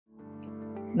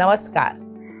Namaskar.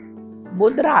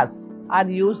 Mudras are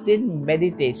used in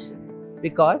meditation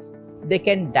because they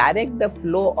can direct the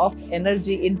flow of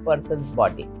energy in person's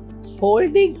body.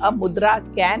 Holding a mudra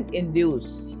can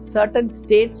induce certain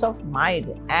states of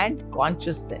mind and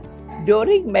consciousness.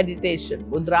 During meditation,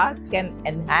 mudras can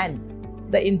enhance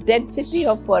the intensity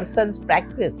of person's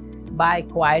practice by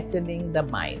quietening the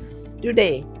mind.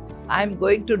 Today, I am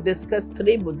going to discuss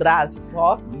 3 mudras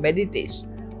for meditation.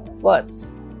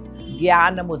 First,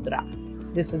 Jnana Mudra.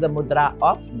 This is the mudra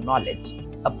of knowledge.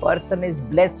 A person is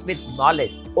blessed with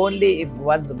knowledge only if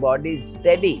one's body is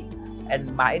steady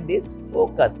and mind is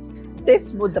focused.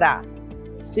 This mudra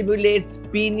stimulates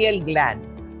pineal gland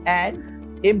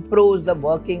and improves the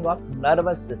working of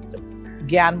nervous system.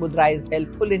 Jnana Mudra is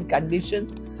helpful in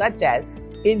conditions such as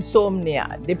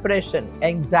insomnia, depression,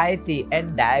 anxiety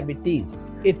and diabetes.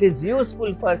 It is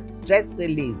useful for stress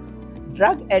release,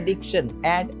 drug addiction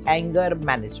and anger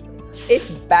management. It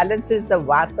balances the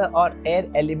vata or air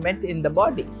element in the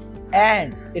body,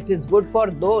 and it is good for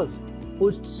those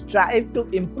who strive to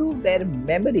improve their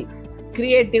memory,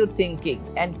 creative thinking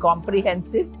and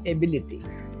comprehensive ability.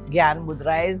 Jnana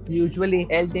Mudra is usually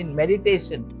held in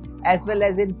meditation as well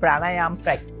as in pranayama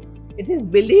practice. It is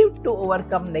believed to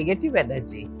overcome negative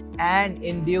energy and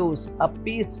induce a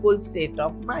peaceful state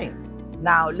of mind.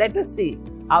 Now let us see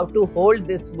how to hold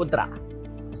this mudra.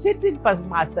 Sit in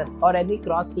Padmasana or any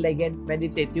cross-legged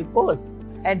meditative pose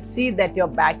and see that your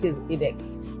back is erect.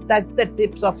 Touch the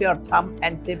tips of your thumb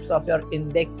and tips of your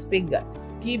index finger.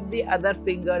 Keep the other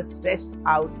finger stretched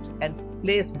out and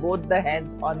place both the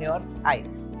hands on your eyes.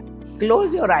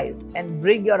 Close your eyes and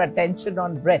bring your attention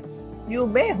on breath. You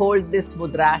may hold this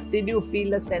mudra till you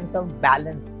feel a sense of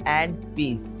balance and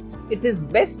peace. It is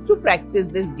best to practice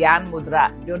this Jnana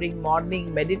Mudra during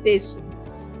morning meditation,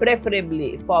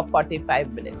 preferably for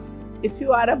 45 minutes. If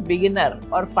you are a beginner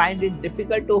or find it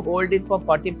difficult to hold it for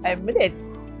 45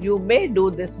 minutes, you may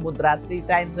do this mudra 3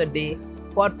 times a day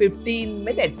for 15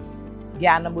 minutes.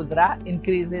 Jnana Mudra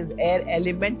increases air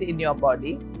element in your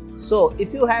body. So,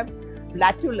 if you have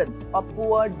flatulence or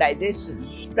poor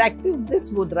digestion, practice this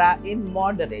mudra in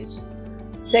moderation.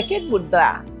 Second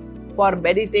mudra for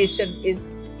meditation is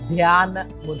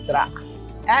Dhyana Mudra.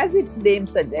 As its name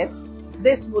suggests,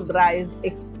 this mudra is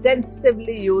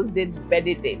extensively used in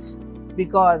meditation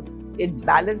because it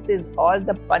balances all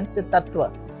the Pancha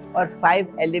Tattva or 5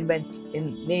 elements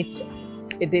in nature.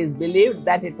 It is believed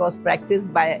that it was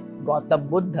practiced by Gautam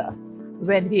Buddha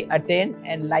when he attained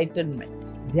enlightenment.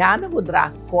 Dhyana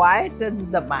Mudra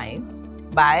quietens the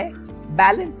mind by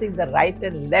balancing the right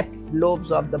and left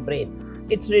lobes of the brain.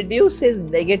 It reduces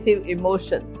negative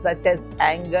emotions such as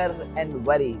anger and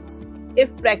worries.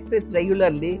 If practiced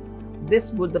regularly,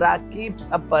 this mudra keeps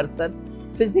a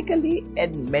person physically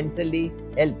and mentally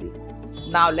healthy.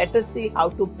 Now let us see how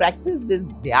to practice this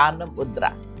Dhyana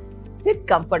Mudra. Sit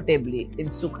comfortably in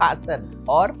Sukhasana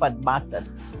or Padmasana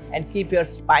and keep your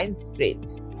spine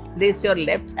straight. Place your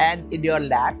left hand in your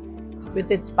lap with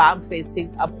its palm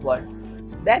facing upwards.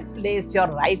 Then place your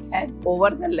right hand over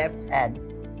the left hand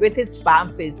with its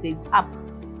palm facing up.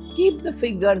 Keep the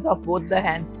fingers of both the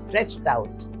hands stretched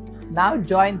out. Now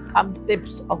join thumb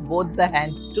tips of both the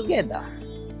hands together.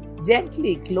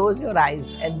 Gently close your eyes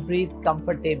and breathe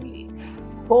comfortably.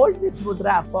 Hold this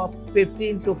mudra for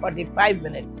 15 to 45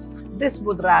 minutes. This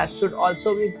mudra should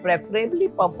also be preferably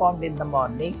performed in the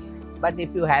morning, but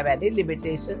if you have any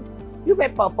limitation, you may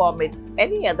perform it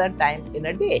any other time in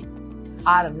a day.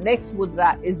 Our next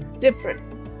mudra is different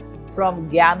from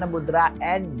Jnana Mudra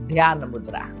and Dhyana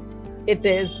Mudra. It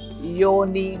is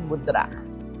Yoni Mudra.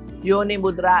 Yoni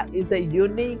Mudra is a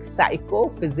unique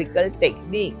psychophysical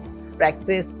technique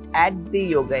practiced at the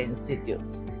Yoga Institute.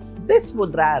 This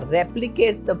mudra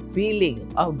replicates the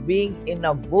feeling of being in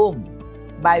a womb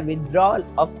by withdrawal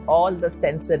of all the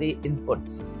sensory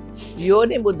inputs.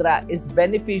 Yoni Mudra is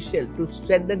beneficial to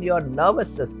strengthen your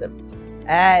nervous system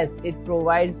as it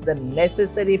provides the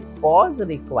necessary pause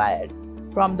required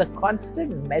from the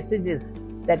constant messages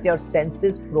that your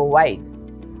senses provide.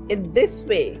 In this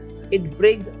way, it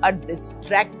brings a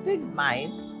distracted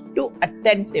mind to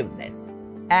attentiveness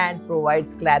and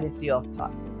provides clarity of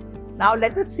thoughts. Now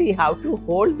let us see how to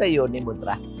hold the Yoni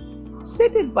Mudra.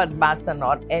 Sit in Padmasana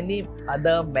or any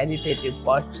other meditative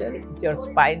posture with your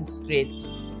spine straight.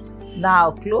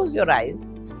 Now close your eyes.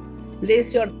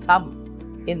 Place your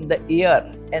thumb in the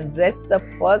ear and rest the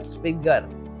first finger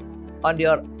on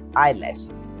your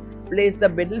eyelashes. Place the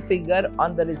middle finger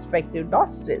on the respective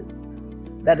nostrils.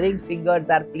 The ring fingers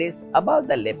are placed above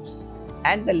the lips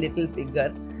and the little finger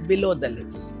below the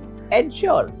lips.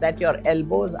 Ensure that your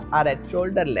elbows are at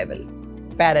shoulder level,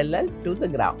 parallel to the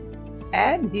ground.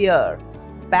 And here,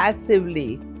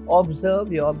 passively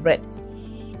observe your breath.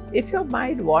 If your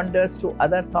mind wanders to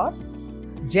other thoughts,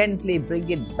 gently bring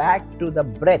it back to the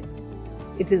breath.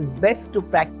 It is best to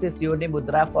practice Yoni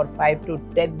Mudra for 5 to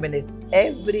 10 minutes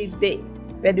every day.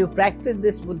 When you practice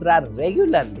this mudra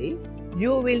regularly,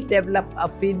 you will develop a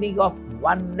feeling of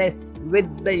oneness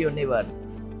with the universe.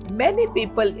 Many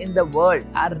people in the world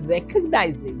are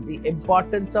recognizing the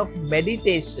importance of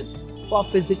meditation for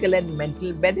physical and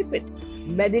mental benefit.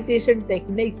 Meditation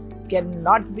techniques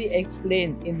cannot be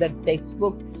explained in the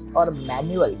textbook or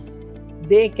manuals.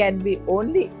 They can be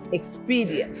only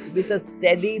experienced with a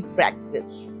steady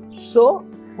practice. So,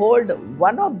 hold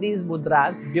one of these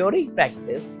mudras during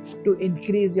practice to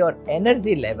increase your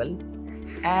energy level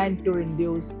and to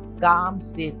induce calm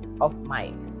state of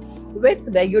mind. With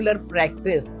regular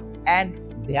practice and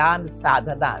dhyan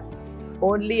sadhanas,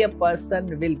 only a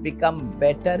person will become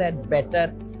better and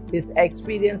better. His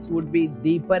experience would be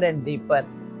deeper and deeper,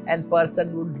 and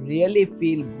person would really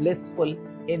feel blissful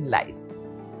in life.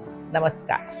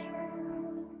 Namaskar.